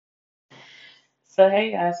So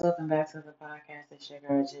hey guys, welcome back to the podcast. It's your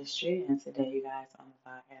girl Justry, and today, you guys, on the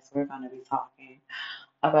podcast, we're going to be talking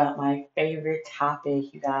about my favorite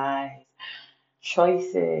topic, you guys,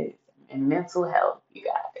 choices and mental health, you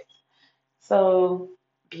guys. So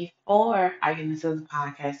before I get into the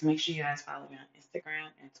podcast, make sure you guys follow me on Instagram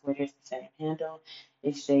and Twitter. It's the same handle.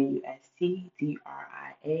 It's JUSTDRIA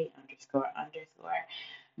 __.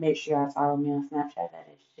 Make sure you guys follow me on Snapchat. That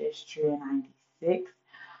is Justry96.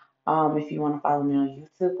 If you want to follow me on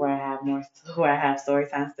YouTube, where I have where I have story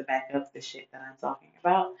times to back up the shit that I'm talking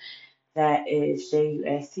about, that is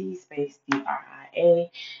JUST space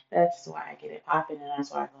DRIA. That's where I get it popping, and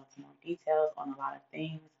that's where I go into more details on a lot of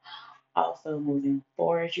things. Also, moving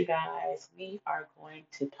forward, you guys, we are going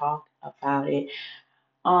to talk about it.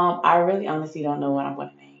 I really honestly don't know what I'm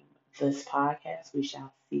going to name this podcast. We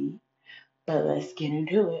shall see. But let's get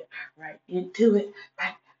into it. Right into it.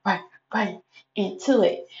 Right, right, right into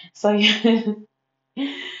it. So yeah.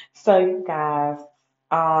 So you guys,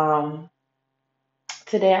 um,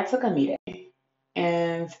 today I took a meeting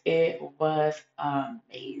and it was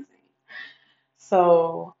amazing.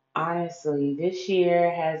 So honestly, this year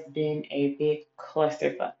has been a big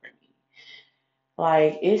clusterfuck for me.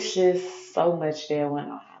 Like it's just so much that went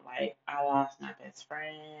on. Like I lost my best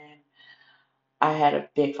friend. I had a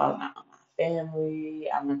big falling out with my family.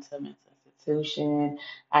 I went to a mental institution.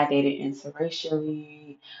 I dated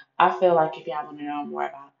interracially. I feel like if y'all want to know more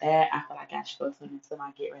about that, I feel like I should go tune into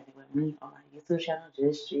my Get Ready With Me on my YouTube channel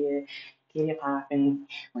this year. Get it popping.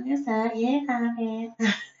 When it's time, get it popping.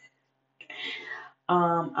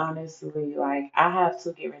 Honestly, like I have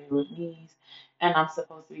to get ready with me's and I'm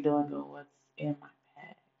supposed to be doing good what's in my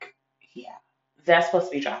bag. Yeah. That's supposed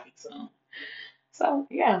to be dropping soon. So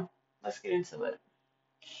yeah, let's get into it.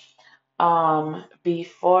 So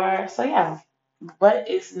yeah, what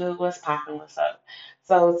is new? What's popping? What's up?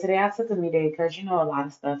 So today I took a me day because a lot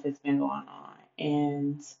of stuff has been going on,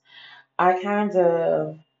 and I kind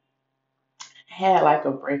of had like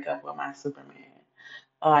a breakup with my Superman,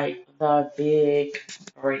 like the big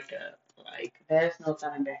breakup. Like there's no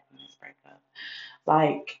coming back from this breakup.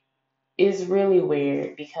 Like it's really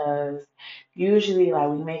weird because usually like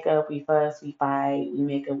we make up, we fuss, we fight, we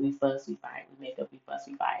make up, we fuss, we fight, we make up, we fuss,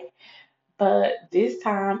 we fight. But this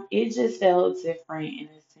time it just felt different in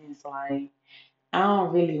a sense like I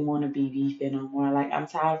don't really want to be beefing no more. Like I'm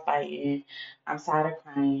tired of fighting, I'm tired of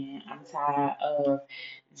crying, I'm tired of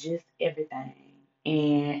just everything.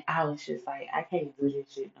 And I was just like, I can't do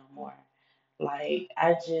this shit no more. Like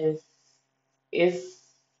I just it's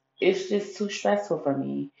it's just too stressful for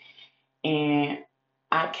me. And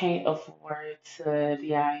I can't afford to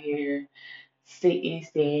be out here sitting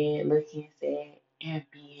sad, looking sad, and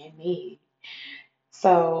being me.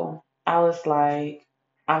 So I was like,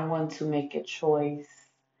 I want to make a choice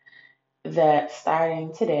that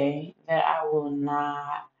starting today, that I will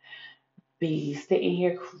not be sitting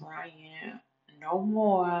here crying no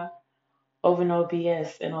more over no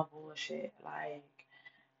BS and no bullshit. Like,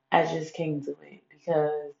 I just can't do it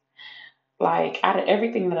because, like, out of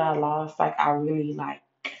everything that I lost, like, I really, like,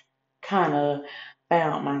 kind of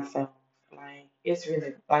found myself. It's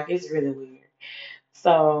really weird.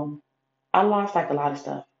 So, I lost, like, a lot of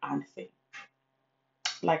stuff, honestly.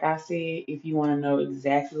 Like I said, if you want to know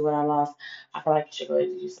exactly what I lost, I feel like you should go ahead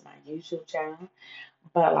and use my YouTube channel.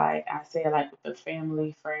 But like I said, like with the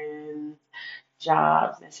family, friends,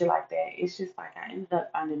 jobs, and shit like that, it's just like I ended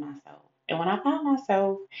up finding myself. And when I found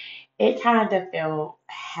myself, it kind of felt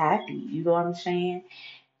happy. You know what I'm saying?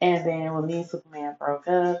 And then when me and Superman broke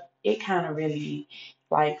up, it kind of really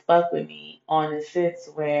like fucked with me on the sense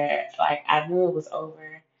where like I knew it was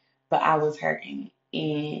over, but I was hurting.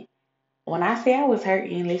 And when I say I was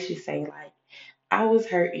hurting, let's just say like I was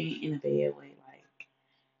hurting in a bad way. Like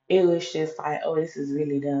it was just like, oh, this is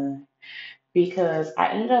really done. Because I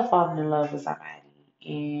ended up falling in love with somebody,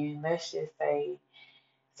 and let's just say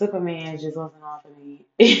Superman just wasn't on for me.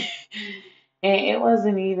 And it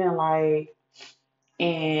wasn't even like,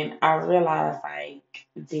 and I realized like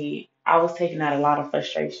the I was taking out a lot of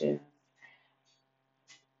frustration.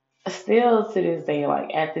 Still to this day,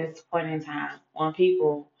 like at this point in time, on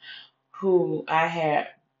people who I had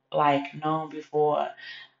like known before.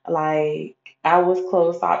 Like I was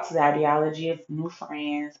close off to the ideology of new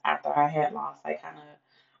friends after I had lost like kind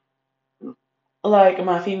of like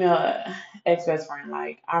my female ex best friend.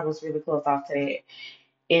 Like I was really close off to that.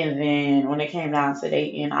 And then when it came down to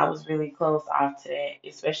dating, I was really close off to that,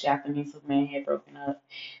 especially after me and Superman had broken up.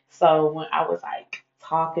 So when I was like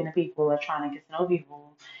talking to people or trying to get to know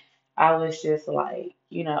people, I was just like,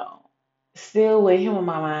 still with him in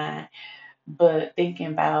my mind, but thinking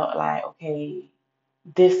about like, okay,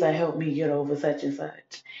 this will help me get over such and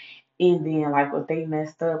such. And then like if they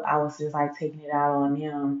messed up, I was just like taking it out on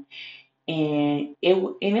him, and it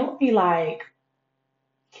would be like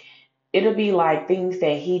it'll be like things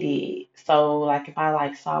that he did. So like if I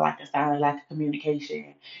like saw like a sign of lack of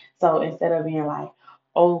communication, so instead of being like,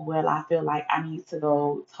 oh well, I feel like I need to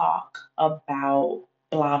go talk about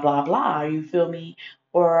blah blah blah, you feel me?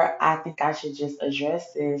 Or I think I should just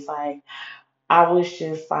address this. Like I was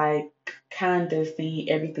just like kind of seeing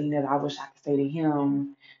everything that I wish I could say to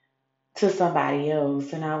him to somebody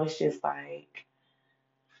else, and I was just like,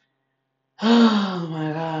 oh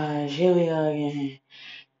my gosh, here we go again.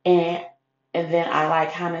 And and then I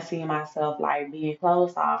like kind of see myself like being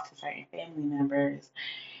closed off to certain family members.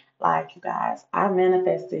 Like you guys, I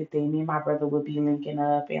manifested that me and my brother would be linking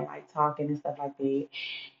up and like talking and stuff like that.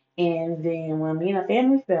 And then when me and the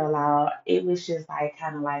family fell out, it was just like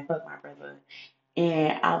kind of like fuck my brother.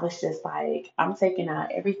 And I was just like, I'm taking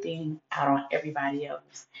out everything out on everybody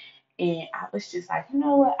else. And I was just like, you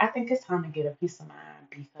know what? I think it's time to get a peace of mind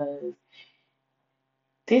because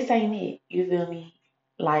this ain't it. You feel me?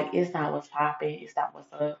 Like it's not what's popping. It's not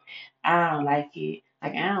what's up. I don't like it.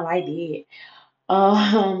 Like I don't like it.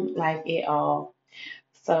 Like it all.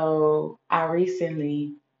 So I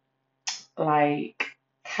recently like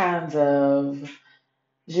kind of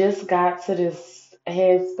just got to this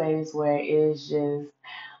headspace where it's just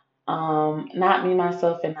not me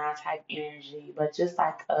myself and I type energy, but just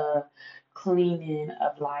like a cleaning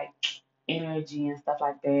of like energy and stuff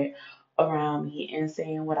like that around me and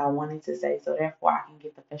saying what I wanted to say so therefore I can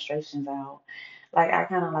get the frustrations out. Like I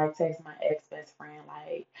kinda like text my ex best friend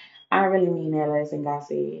like I really mean that last thing I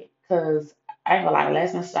said because I ain't gonna lie, the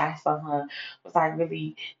last message I saw her was like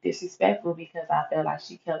really disrespectful because I felt like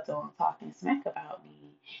she kept on talking smack about me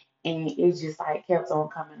and it just like kept on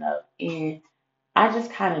coming up and I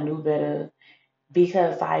just kind of knew better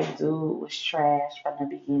because like dude was trash from the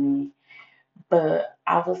beginning. But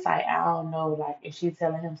I was like, I don't know, like if she's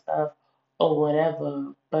telling him stuff or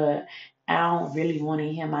whatever. But I don't really want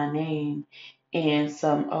to hear my name and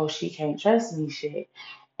some oh she can't trust me shit.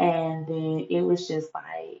 And then it was just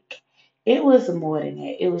like it was more than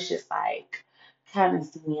that. It was just like kind of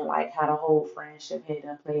seeing like how the whole friendship had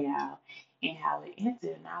to play out and how it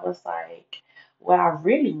ended. And I was like, what I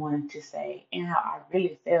really wanted to say and how I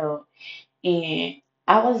really felt and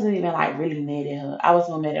I wasn't even like really mad at her. I was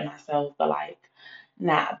more mad at myself for like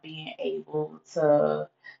not being able to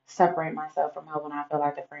separate myself from her when I felt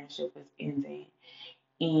like the friendship was ending.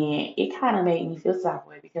 And it kind of made me feel that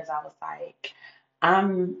way because I was like,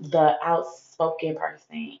 I'm the outspoken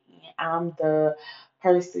person. And I'm the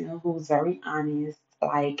person who's very honest.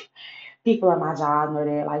 Like, people at my job know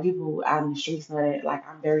that. Like, people out in the streets know that. Like,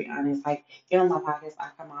 I'm very honest. Like, you know, my podcast, I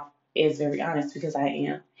come off as very honest because I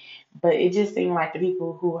am. But it just seemed like the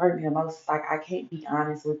people who hurt me the most, it's like I can't be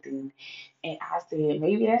honest with them. And I said,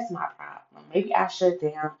 maybe that's my problem. Maybe I shut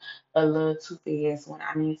down a little too fast when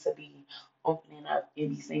I need to be opening up and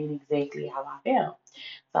be saying exactly how I felt.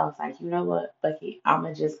 So I was like, you know what? Fuck it.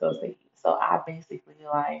 I'ma just go say it. So I basically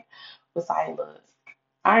like was like, look,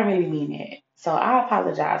 I really mean it. So I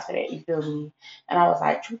apologize for that. You feel me? And I was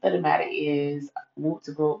like, truth of the matter is, whoop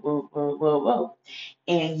to whoop, whoop, whoop, whoop, whoop.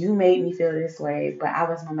 And you made me feel this way, but I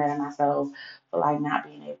was no mad at myself for like not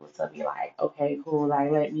being able to be like, okay, cool, like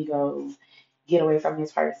let me go get away from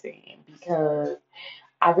this person because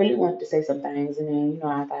I really wanted to say some things, and then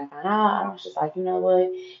after I found out, I was just like, you know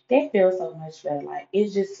what, that feels so much better. Like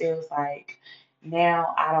it just feels like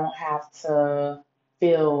now I don't have to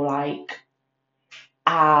feel like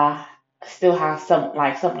I still have something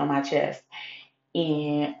on my chest,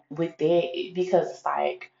 and with that because it's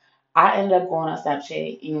like I ended up going on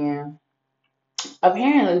Snapchat and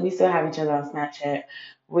apparently we still have each other on Snapchat,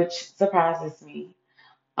 which surprises me.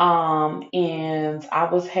 And I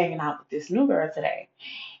was hanging out with this new girl today.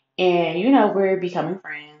 And we're becoming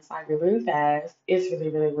friends like really, really fast. It's really,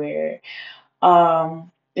 really weird.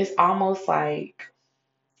 It's almost like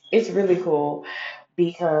it's really cool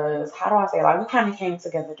because how do I say like we kind of came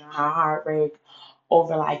together during our heartbreak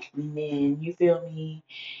over like men. You feel me?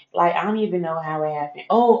 Like I don't even know how it happened.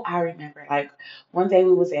 Oh, I remember. Like one day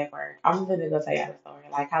we was at work. I'm gonna go tell you the story.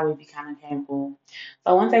 Like how we became cool.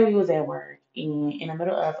 So one day we was at work and in the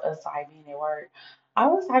middle of us like being at work. I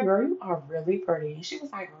was like, girl, you are really pretty. And she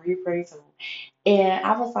was like, really pretty too. And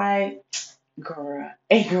I was like, girl,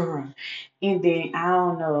 hey girl. And then I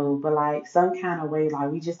don't know, but like some kind of way, like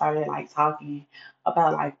we just started like talking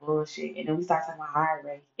about like bullshit. And then we started talking about heart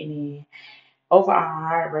rate. And then over our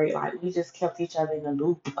heart rate, like we just kept each other in the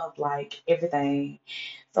loop of like everything.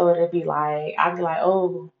 So it'd be like I'd be like,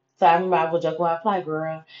 oh, So I remember I would joke with my like,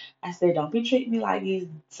 girl, I said, don't be treating me like these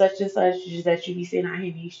such and such that you be seeing out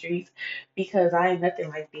here in these streets because I ain't nothing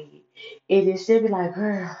like that. And then she'd be like,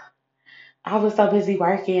 girl, I was so busy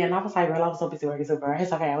working. And I was like, girl, I was so busy working, so girl,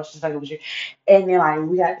 it's okay. I was just talking with you. And then, like,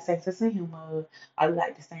 we got the same sense of humor. Like, we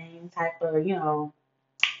like the same type of,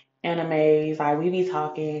 animes. Like, we be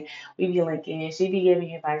talking, we be linking. She be giving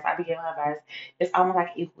me advice, I be giving her advice. It's almost like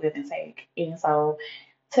equal give and take. And so,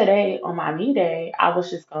 today, on my me day, I was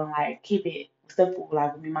just gonna, like, keep it simple,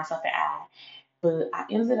 like, with me, myself, and I. But I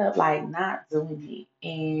ended up, like, not doing it.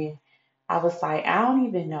 And I was like, I don't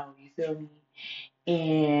even know, you feel me?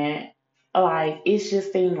 And like it's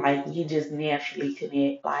just seemed like you just naturally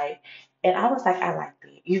connect. Like, and I was like, I like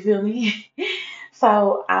that. You feel me?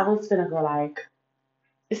 So I was gonna go like,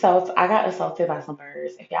 so I got assaulted by some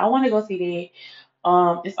birds. If y'all want to go see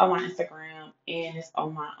that, it's on my Instagram and it's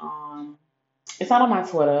not on my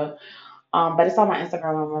Twitter. But it's on my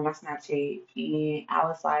Instagram and on my Snapchat. And I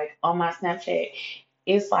was like, on my Snapchat,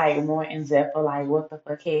 it's like more in depth of like what the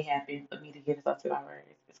fuck had happened for me to get us up to our words.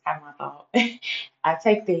 It's kind of my thought. I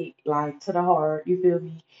take the like to the heart, you feel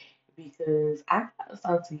me? Because I got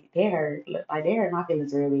assaulted. They hurt. Like they hurt my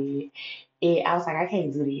feelings really bad. And I was like, I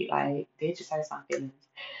can't do that. Like they just hurt my feelings.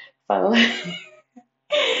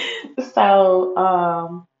 So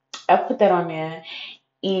I put that on there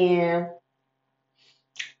and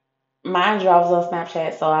mind you, I was on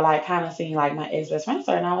Snapchat, so I like kind of seen like my ex best friend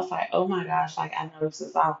story, and I was like, oh my gosh, like I know this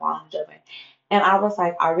is all following each other. And I was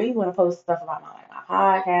like, I really want to post stuff about my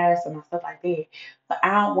podcast and my stuff like that, but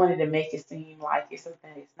I don't want it to make it seem like it's something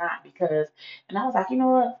it's not because. And I was like, you know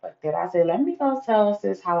what, fuck that. I said, let me go tell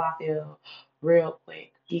sis how I feel real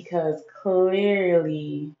quick because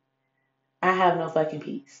clearly I have no fucking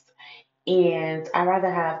peace, and I rather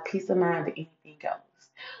have peace of mind than anything else.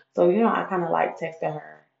 So I kind of like texted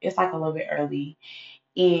her. It's like a little bit early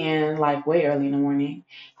and like way early in the morning.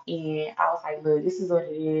 And I was like, look, this is what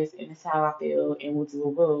it is, and this is how I feel, and we'll do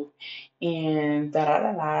a vote. And da da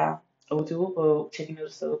da da, we'll do a vote, chicken noodle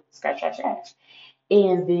soup, scratch, scratch, scratch.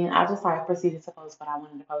 And then I just like proceeded to post what I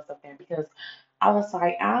wanted to post up there because I was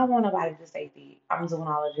like, I don't want nobody to say that I'm doing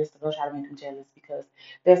all of this to go try to make them jealous because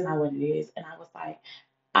that's not what it is. And I was like,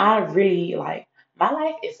 I really like my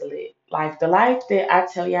life is lit. Like the life that I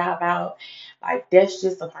tell y'all about, like that's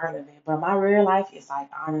just a part of it. But my real life is like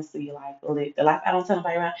honestly like lit. The life I don't tell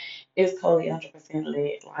nobody about is totally 100%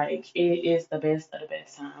 lit. Like it is the best of the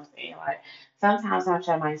best times. And like sometimes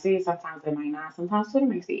Snapchat might see it, sometimes they might not. Sometimes Twitter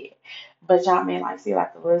may see it. But y'all may like see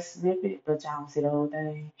like a little snippet, but y'all don't see the whole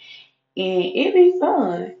thing. And it be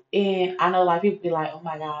fun. And I know like people be like, oh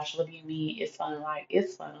my gosh, what do you mean it's fun? Like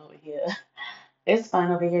it's fun over here. It's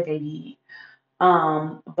fun over here, baby.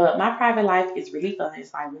 But my private life is really fun.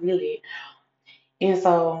 It's like really lit. And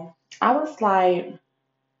so I was like,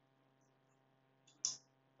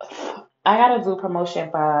 I gotta do promotion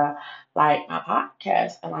for like my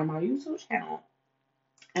podcast and like my YouTube channel.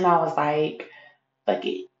 And I was like, fuck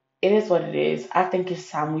it. It is what it is. I think it's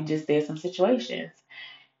time we just did some situations.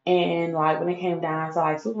 And like when it came down to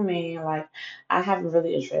like Superman, like I haven't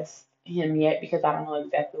really addressed him yet because I don't know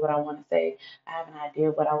exactly what I want to say. I have an idea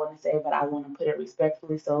of what I want to say, but I want to put it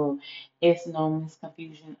respectfully so it's no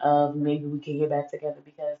misconfusion of maybe we can get back together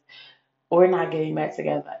because we're not getting back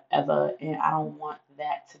together ever, and I don't want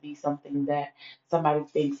that to be something that somebody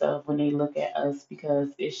thinks of when they look at us because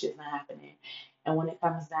it's just not happening. And when it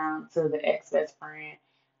comes down to the ex best friend,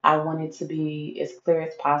 I want it to be as clear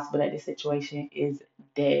as possible that the situation is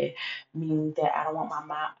dead, meaning that I don't want my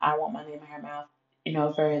mouth, I don't want my name in her mouth,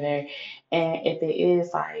 further. And if it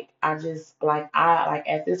is like, I just I like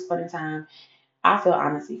at this point in time. I feel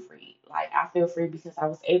honestly free. Like I feel free because I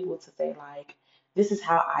was able to say like this is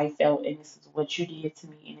how I felt and this is what you did to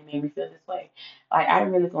me and it made me feel this way. Like I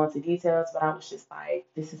didn't really go into details, but I was just like,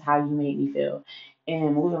 this is how you made me feel.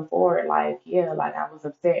 And moving forward, like yeah, like I was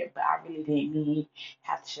upset, but I really didn't need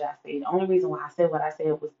half the shit I said. The only reason why I said what I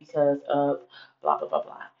said was because of blah blah blah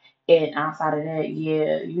blah. And outside of that,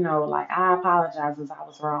 yeah, like I apologize if I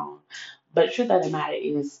was wrong. But truth of the matter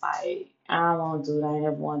is like I won't do it. I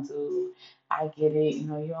never want to. I get it. You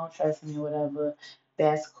don't trust me, whatever.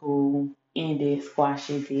 That's cool. End it, squash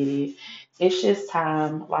it, did it. It's just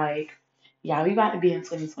time. Like, yeah, we about to be in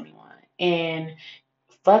 2021. And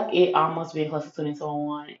fuck it, almost being close to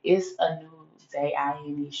 2021. It's a new day out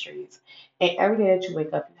here in these streets. And every day that you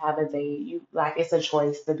wake up, you have a day. You like it's a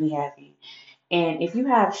choice to be happy. And if you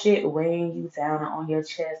have shit weighing you down on your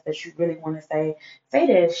chest that you really want to say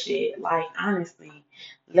that shit. Like, honestly,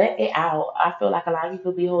 let it out. I feel like a lot of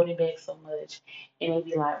people be holding back so much and they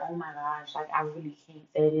be like, oh my gosh, like, I really can't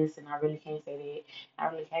say this and I really can't say that. I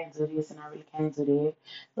really can't do this and I really can't do that.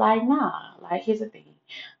 Like, nah, like, here's the thing.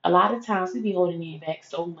 A lot of times we be holding it back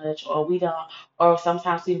so much, or we don't, or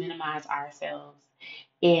sometimes we minimize ourselves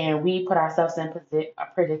and we put ourselves in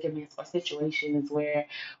predicaments or situations where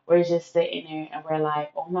we're just sitting there and we're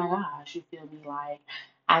like, oh my gosh, you feel me? Like,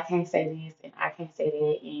 I can't say this and I can't say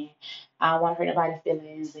that, and I don't want to hurt nobody's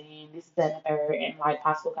feelings, and this, that, and the third, and like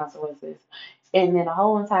possible consequences. And then the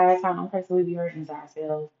whole entire time, I'm person we be hurting is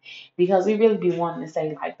ourselves because we really be wanting to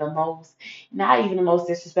say like the most, not even the most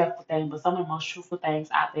disrespectful thing, but some of the most truthful things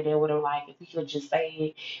out there that would have like, if we could just say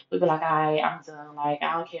it, we'd be like, all right, I'm done. Like,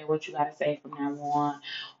 I don't care what you got to say from now on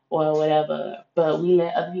or whatever. But we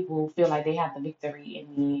let other people feel like they have the victory,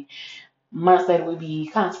 and then months later we be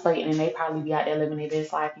contemplating, and they probably be out there living their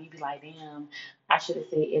best life, and you be like, damn, I should have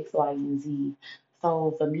said X, Y, and Z.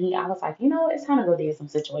 So for me, I was like, it's time to go did some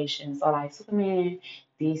situations. So like Superman,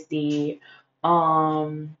 this did.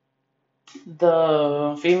 Um,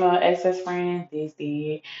 the female ex friend, this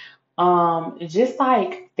did. Just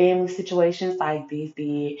like family situations like this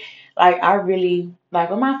did. Like I really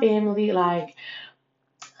like with my family, like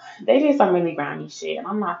they did some really grimy shit, and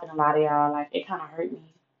I'm not gonna lie to y'all, like it kind of hurt me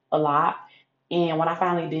a lot. And when I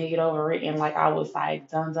finally did get over it, and like I was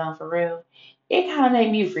like done for real, it kind of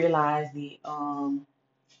made me realize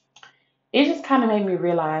it just kind of made me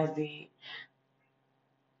realize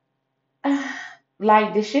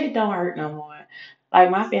like the shit don't hurt no more. Like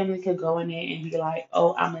my family could go in there and be like,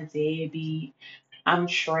 "Oh, I'm a deadbeat. I'm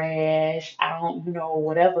trash. I don't,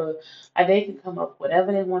 whatever." Like they can come up with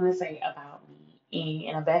whatever they want to say about me,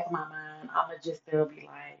 and in the back of my mind, I'ma just still be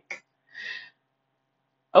like,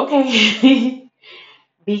 okay.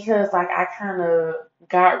 Because like I kind of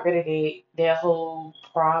got rid of that whole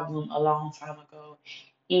problem a long time ago.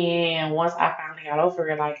 And once I finally got over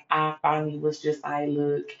it, like I finally was just like,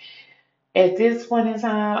 look, at this point in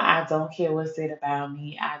time, I don't care what's said about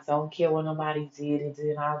me. I don't care what nobody did and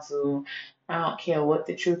did not do. I don't care what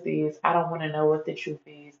the truth is. I don't want to know what the truth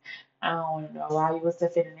is. I don't want to know why you was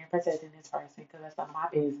defending and protecting this person because that's not my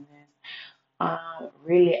business.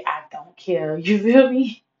 Really, I don't care. You feel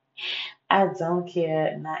me? I don't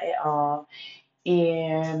care, not at all.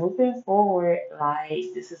 And moving forward,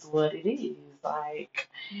 like this is what it is. Like,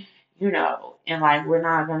 and like we're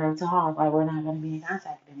not gonna talk, like we're not gonna be in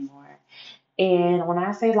contact anymore. And when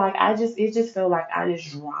I say like it just felt like I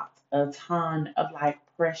just dropped a ton of like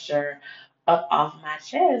pressure up off my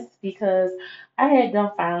chest because I had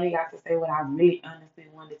done finally got to say what I really honestly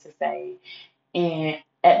wanted to say. And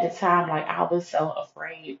at the time, like I was so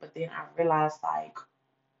afraid, but then I realized like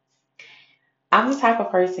I'm the type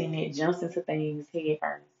of person that jumps into things head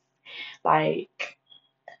first. Like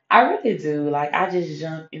I really do. Like I just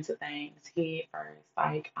jump into things head first.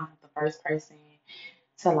 Like I'm the first person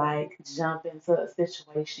to like jump into a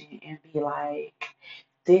situation and be like,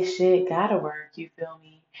 this shit gotta work, you feel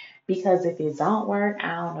me? Because if it don't work,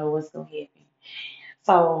 I don't know what's gonna happen.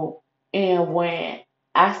 So, and when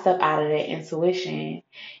I step out of that intuition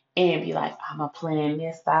and be like, I'm gonna plan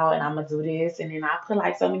this out and I'm gonna do this, and then I put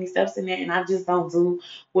like so many steps in there and I just don't do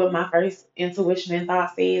what my first intuition and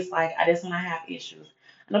thought says, like, that's when I have issues.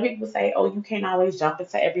 I know people say, oh, you can't always jump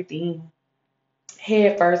into everything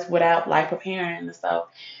head first without like preparing and stuff.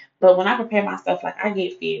 But when I prepare myself, like I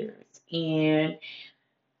get fears, and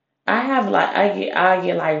I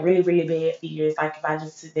get like really really bad fears. Like if I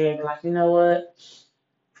just sit there and be like, you know what,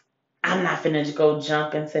 I'm not finna just go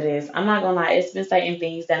jump into this. I'm not gonna lie, it's been certain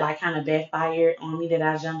things that like kind of backfired on me that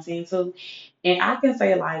I jumped into, and I can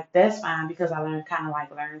say like that's fine because I learned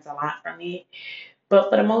a lot from it.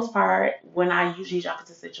 But for the most part, when I usually jump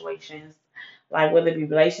into situations, like whether it be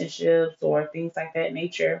relationships or things like that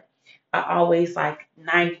nature, I always like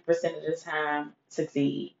 90% of the time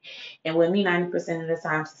succeed. And with me 90% of the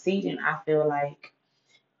time succeeding, I feel like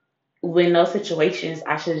when those situations,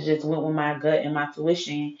 I should have just went with my gut and my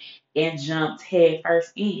tuition and jumped head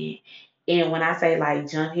first in. And when I say like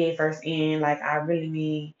jump head first in, like I really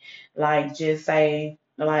mean like just say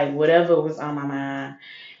like whatever was on my mind.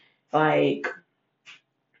 Like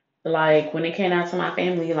when it came down to my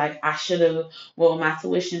family, like I should have went with my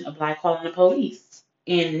tuition of like calling the police.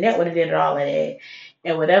 And that would have did all of that.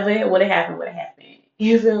 And whatever it would have happened.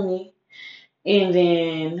 You feel me? And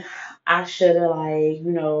then I should have like,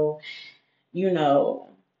 you know,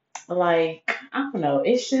 like I don't know.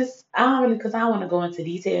 It's just I don't really because I don't want to go into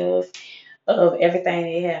details of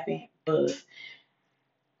everything that happened. But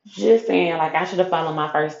Just saying, like, I should have followed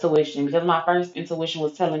my first tuition because my first intuition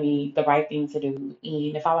was telling me the right thing to do.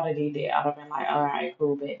 And if I would have did that, I would have been like, all right,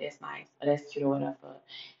 cool, but that's nice, or that's cute, or whatever.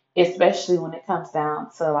 Especially when it comes down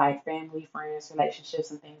to like family, friends, relationships,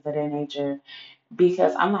 and things of that nature.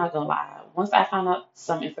 Because I'm not gonna lie, once I found out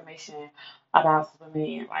some information about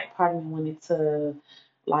Superman, like, part of me went into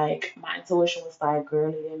like my intuition was like,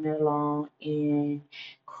 girl, leave me alone and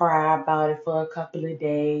cry about it for a couple of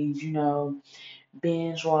days,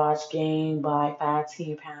 binge watch, gain by 5,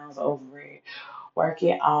 10 pounds over it, work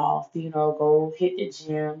it off, go hit the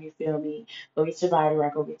gym, you feel me? Go get your body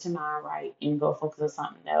right, go get your mind right, and go focus on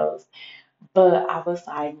something else. But I was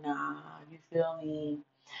like, nah, you feel me?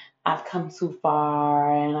 I've come too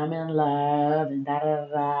far and I'm in love and da da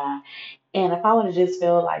da. And if I would have just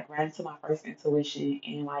felt like right into my first intuition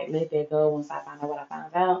and like let that go once I found out what I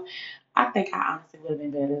found out, I think I honestly would have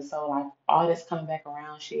been better. So like all this coming back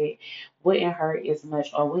around shit wouldn't hurt as much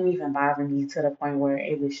or wouldn't even bother me to the point where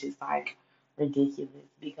it was just like ridiculous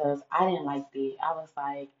because I didn't like that. I was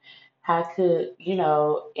like, how could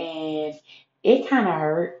and it kind of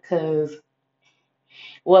hurt because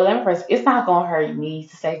well, let me first, it's not gonna hurt me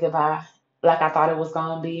to say goodbye like I thought it was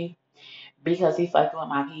gonna be because he fucked with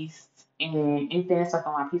my peace, and anything that's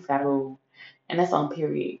fucking with my peace gotta go, and that's on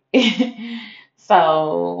period.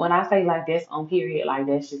 So when I say like that's on period, like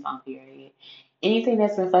that's just on period. Anything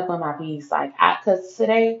that's been fucking with my peace, like cause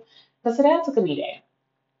today I took a me day.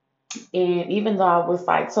 And even though I was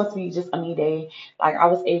like supposed to be just a me day, like I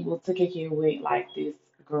was able to kick it with like this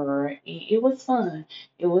girl. And it was fun.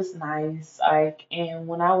 It was nice. Like, and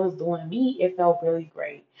when I was doing me, it felt really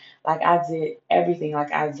great. Like I did everything.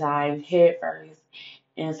 Like I dived head first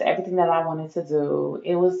into everything that I wanted to do.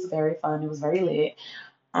 It was very fun. It was very lit.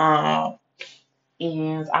 Um,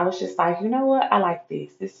 and I was just like, you know what? I like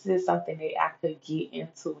this. This is something that I could get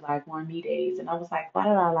into like more me days. And I was like, why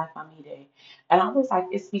did I like my me day? And I was like,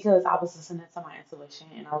 it's because I was listening to my intuition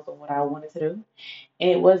and I was doing what I wanted to do. And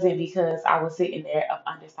it wasn't because I was sitting there up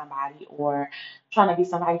under somebody or trying to be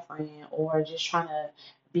somebody's friend or just trying to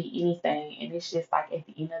be anything. And it's just like at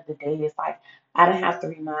the end of the day, it's like I didn't have to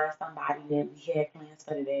remind somebody that we had plans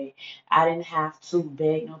for the day. I didn't have to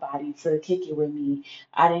beg nobody to kick it with me.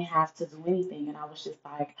 I didn't have to do anything. And I was just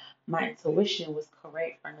like, my intuition was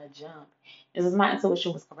correct from the jump. And since my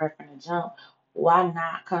intuition was correct from the jump, why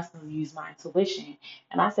not constantly use my intuition?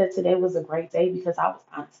 And I said today was a great day because I was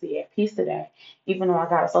honestly at peace today even though I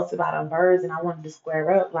got assaulted by them birds and I wanted to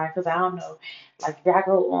square up, like, cause I don't know, like if y'all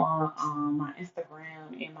go on my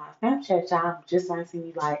Instagram and my Snapchat, y'all just might see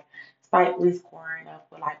me like slightly squaring up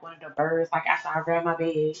with like one of the birds, like after I grab my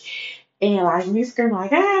bed and like me screaming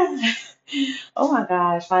like ah, oh my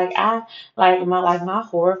gosh, like my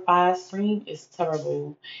horrified scream is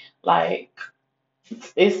terrible, like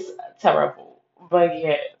it's terrible, but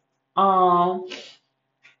yeah, um.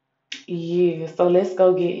 Yeah, so let's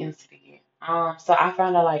go get into it. So I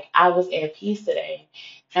found out like I was at peace today,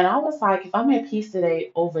 and I was like, if I'm at peace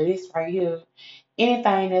today over this right here,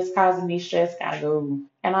 anything that's causing me stress gotta go.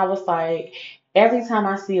 And I was like, every time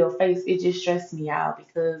I see your face, it just stresses me out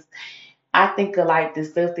because I think of like the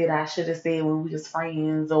stuff that I should have said when we was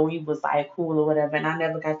friends or we was like cool or whatever, and I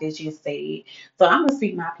never got that chance to say it. So I'm gonna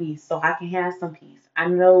speak my piece so I can have some peace. I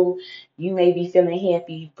know you may be feeling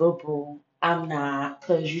happy, but boo, I'm not,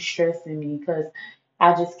 cause you stressing me, cause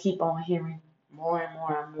I just keep on hearing more and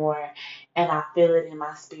more and more, and I feel it in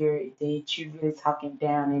my spirit that you really talking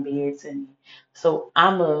down in bed to me. So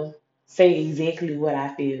I'ma say exactly what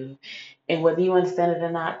I feel, and whether you understand it or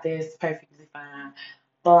not, that's perfectly fine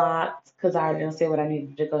blocked because I didn't say what I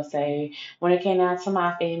needed to go say. When it came down to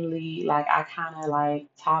my family, like I kind of like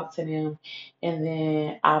talked to them and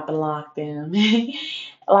then I blocked them.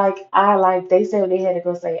 Like I like they said what they had to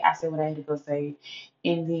go say, I said what I had to go say.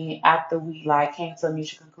 And then after we like came to a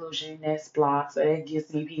mutual conclusion, that's blocked, so that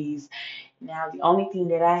gives me peace. Now the only thing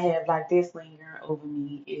that I have like this lingering over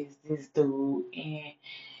me is this dude, and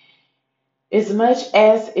as much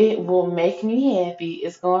as it will make me happy,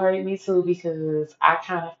 it's gonna hurt me too because I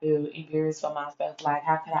kind of feel embarrassed for myself. Like,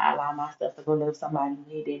 how could I allow myself to go love somebody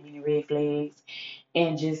who had that many red flags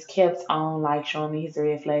and just kept on like showing me his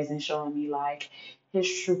red flags and showing me like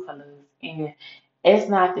his true colors? And it's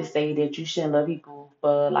not to say that you shouldn't love people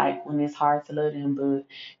for like when it's hard to love them, but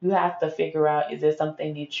you have to figure out is there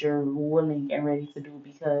something that you're willing and ready to do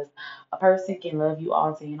because a person can love you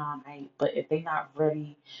all day and all night, but if they're not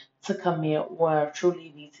ready to commit or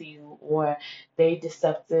truly be to you, or they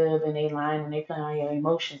deceptive and they lying and they playing on your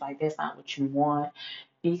emotions. Like that's not what you want.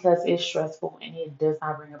 because it's stressful and it does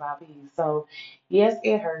not bring about peace. So, yes,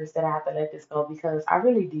 it hurts that I have to let this go because I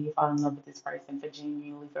really did fall in love with this person for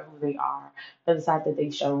genuinely for who they are, for the side that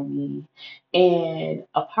they showed me. And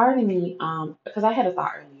a part of me, because I had a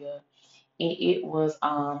thought earlier, and it was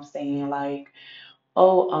saying like,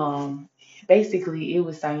 oh, basically it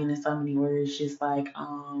was saying in so many words, just like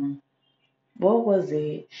what was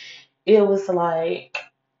it? It was like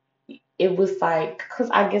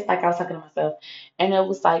because I guess like I was talking to myself, and it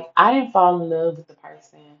was like I didn't fall in love with the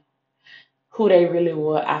person who they really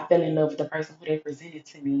were. I fell in love with the person who they presented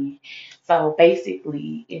to me. So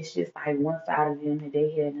basically, it's just like one side of them that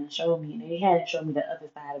they hadn't showed me, and they hadn't shown me the other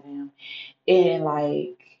side of them. And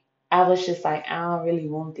like I was just like, I don't really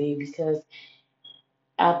want that because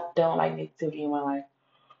I don't like negativity in my life.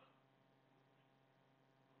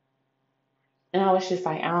 And I was just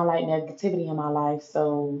like, I don't like negativity in my life,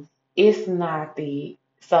 so it's not the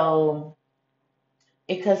so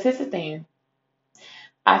because here's the thing.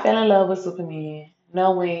 I fell in love with Superman,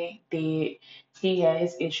 knowing that he had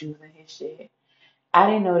his issues and his shit. I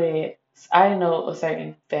didn't know that. I didn't know a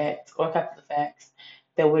certain fact or a couple of facts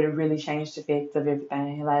that would have really changed the face of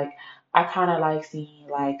everything. Like I kind of like seeing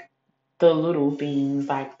like the little things,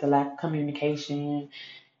 like the lack of communication,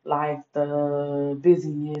 like the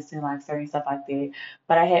busyness and like certain stuff like that.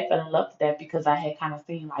 But I had fell in love with that because I had kind of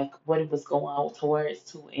seen like what it was going on towards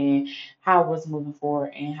to and how it was moving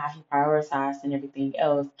forward and how he prioritized and everything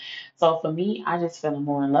else. So for me, I just fell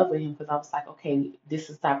more in love with him because I was like, okay, this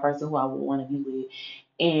is the type of person who I would want to be with.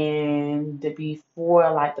 And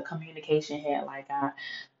before like the communication had like got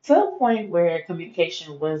to a point where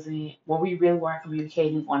communication wasn't when we really weren't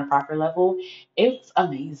communicating on a proper level, it's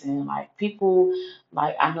amazing. Like people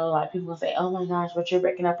like I know like people say, "Oh my gosh, but you're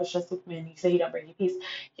breaking up with your Superman. You say he don't bring you peace."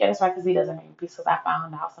 Yeah, that's right, because he doesn't bring me peace. Because I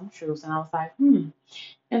found out some truths, and I was like,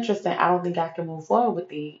 interesting. I don't think I can move forward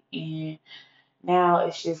with it. And now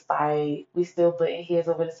it's just like we still butting heads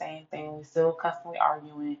over the same thing. We still constantly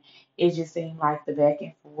arguing. It just seemed like the back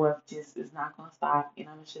and forth just is not gonna stop. And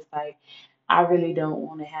I'm just like, I really don't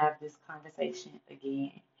want to have this conversation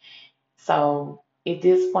again. So at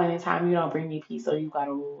this point in time, you don't bring me peace, so you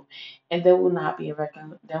gotta rule, and there will not be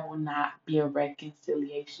a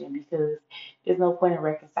reconciliation because there's no point in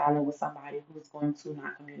reconciling with somebody who's going to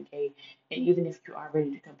not communicate. And even if you are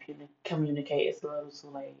ready to communicate, it's a little too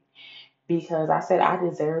late. Because I said I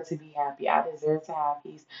deserve to be happy. I deserve to have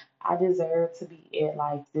peace. I deserve to be at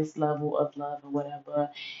like this level of love or whatever.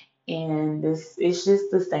 And this it's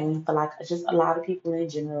just the same for like just a lot of people in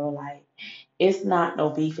general. Like it's not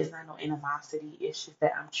no beef, it's not no animosity. It's just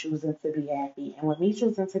that I'm choosing to be happy. And with me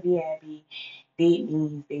choosing to be happy, that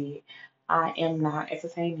means that I am not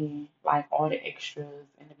entertaining like all the extras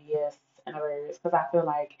and the BS and the birds. Because I feel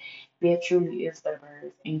like that truly is for the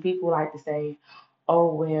birds. And people like to say,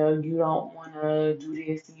 oh well, you don't wanna do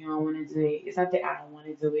this and you don't wanna do it. It's not that I don't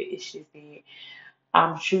wanna do it, it's just that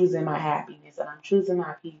I'm choosing my happiness and I'm choosing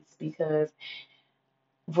my peace because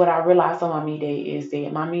what I realized on my me day is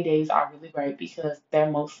that my me days are really great because they're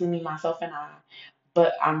mostly me, myself, and I.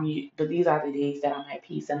 But these are the days that I'm at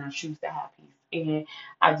peace and I choose to have peace. And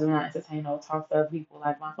I do not entertain or talk to other people.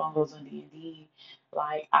 Like my phone goes on D&D.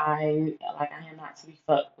 Like I am not to be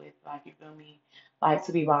fucked with. Like you feel me? Like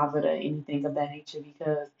to be bothered or anything of that nature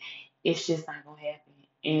because it's just not gonna happen.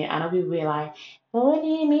 And I know people be like, well, what do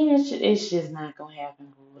you mean it's just not gonna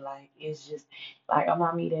happen, boo? Like it's just like on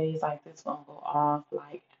my me days, like this phone go off.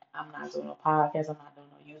 Like I'm not doing no podcast. I'm not doing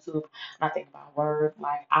no YouTube. I'm not thinking about work.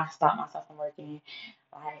 Like I stop myself from working.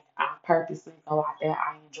 Like I purposely go out there.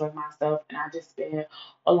 I enjoy myself, and I just spend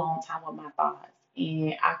a long time with my thoughts.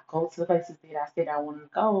 And I go to the places that I said I want to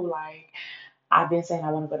go. Like I've been saying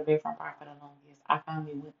I want to go to Bayfront Park for the longest. I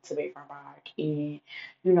finally went to Bayfront Park and,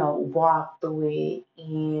 walked through it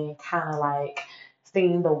and kind of like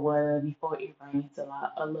seen the water before it rains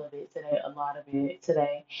a little bit today, a lot of it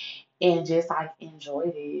today, and just like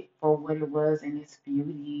enjoyed it for what it was and its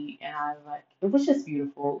beauty. And I was like, it was just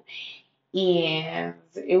beautiful and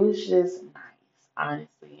it was just nice,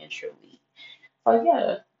 honestly and truly. So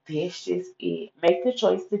yeah, that's just it. Make the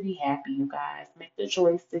choice to be happy, you guys. Make the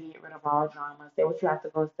choice to get rid of all drama. Say what you have to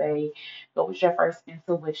go say. Go with your first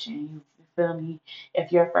intuition. You feel me?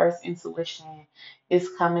 If your first intuition is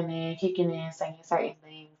coming in, kicking in, saying certain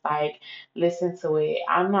things, like listen to it.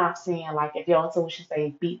 I'm not saying like if your intuition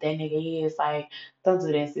say beat that nigga is like don't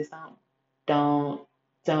do that, sis. Don't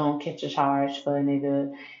don't catch a charge for a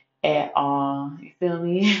nigga at all. You feel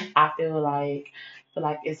me? I feel like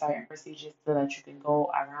it's certain procedures so that you can go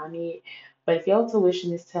around it. But if your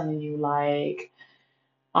tuition is telling you like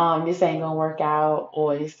this ain't gonna work out,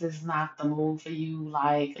 or this is not the move for you,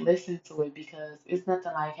 like listen to it because it's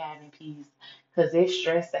nothing like having peace. Because it's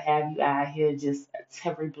stress to have you out here just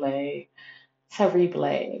terrible,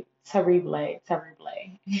 terrible, terrible, terrible.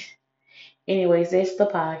 Anyways, that's the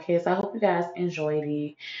podcast. I hope you guys enjoyed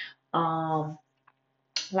it. Um,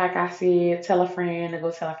 like I said, tell a friend to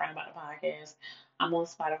go tell a friend about the podcast. I'm on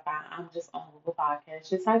Spotify. I'm just on Google Podcasts.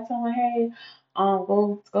 Just like telling, hey,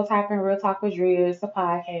 go type in Real Talk with Drea. It's a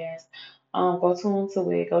podcast. Go tune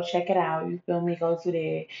to it. Go check it out. You feel me? Go do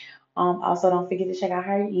that. Also don't forget to check out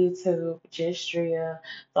her YouTube, Just Drea.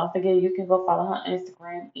 Don't forget you can go follow her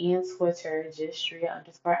Instagram and Twitter, Just Drea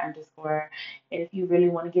underscore underscore. And if you really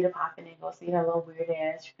want to get it popping and go see her little weird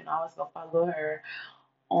ass, you can always go follow her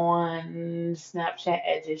on Snapchat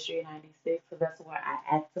at Gistry96 because that's where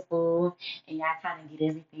I act the fool and y'all kind of get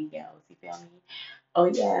everything else. You feel me? Oh,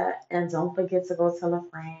 yeah. And don't forget to go tell a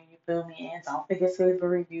friend. You feel me? And don't forget to leave a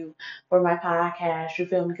review for my podcast. You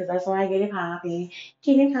feel me? Because that's where I get it popping.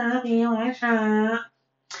 Get it popping on my shop.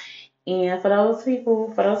 And for those people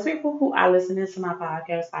who are listening to my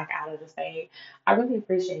podcast, like out of the state, I really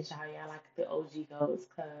appreciate y'all. Y'all like the OG goes,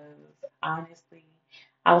 cause honestly,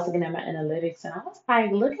 I was looking at my analytics and I was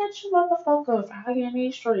like, look at you motherfuckers out here in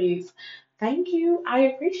these streets. Thank you. I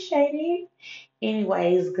appreciate it.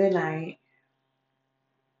 Anyways, good night.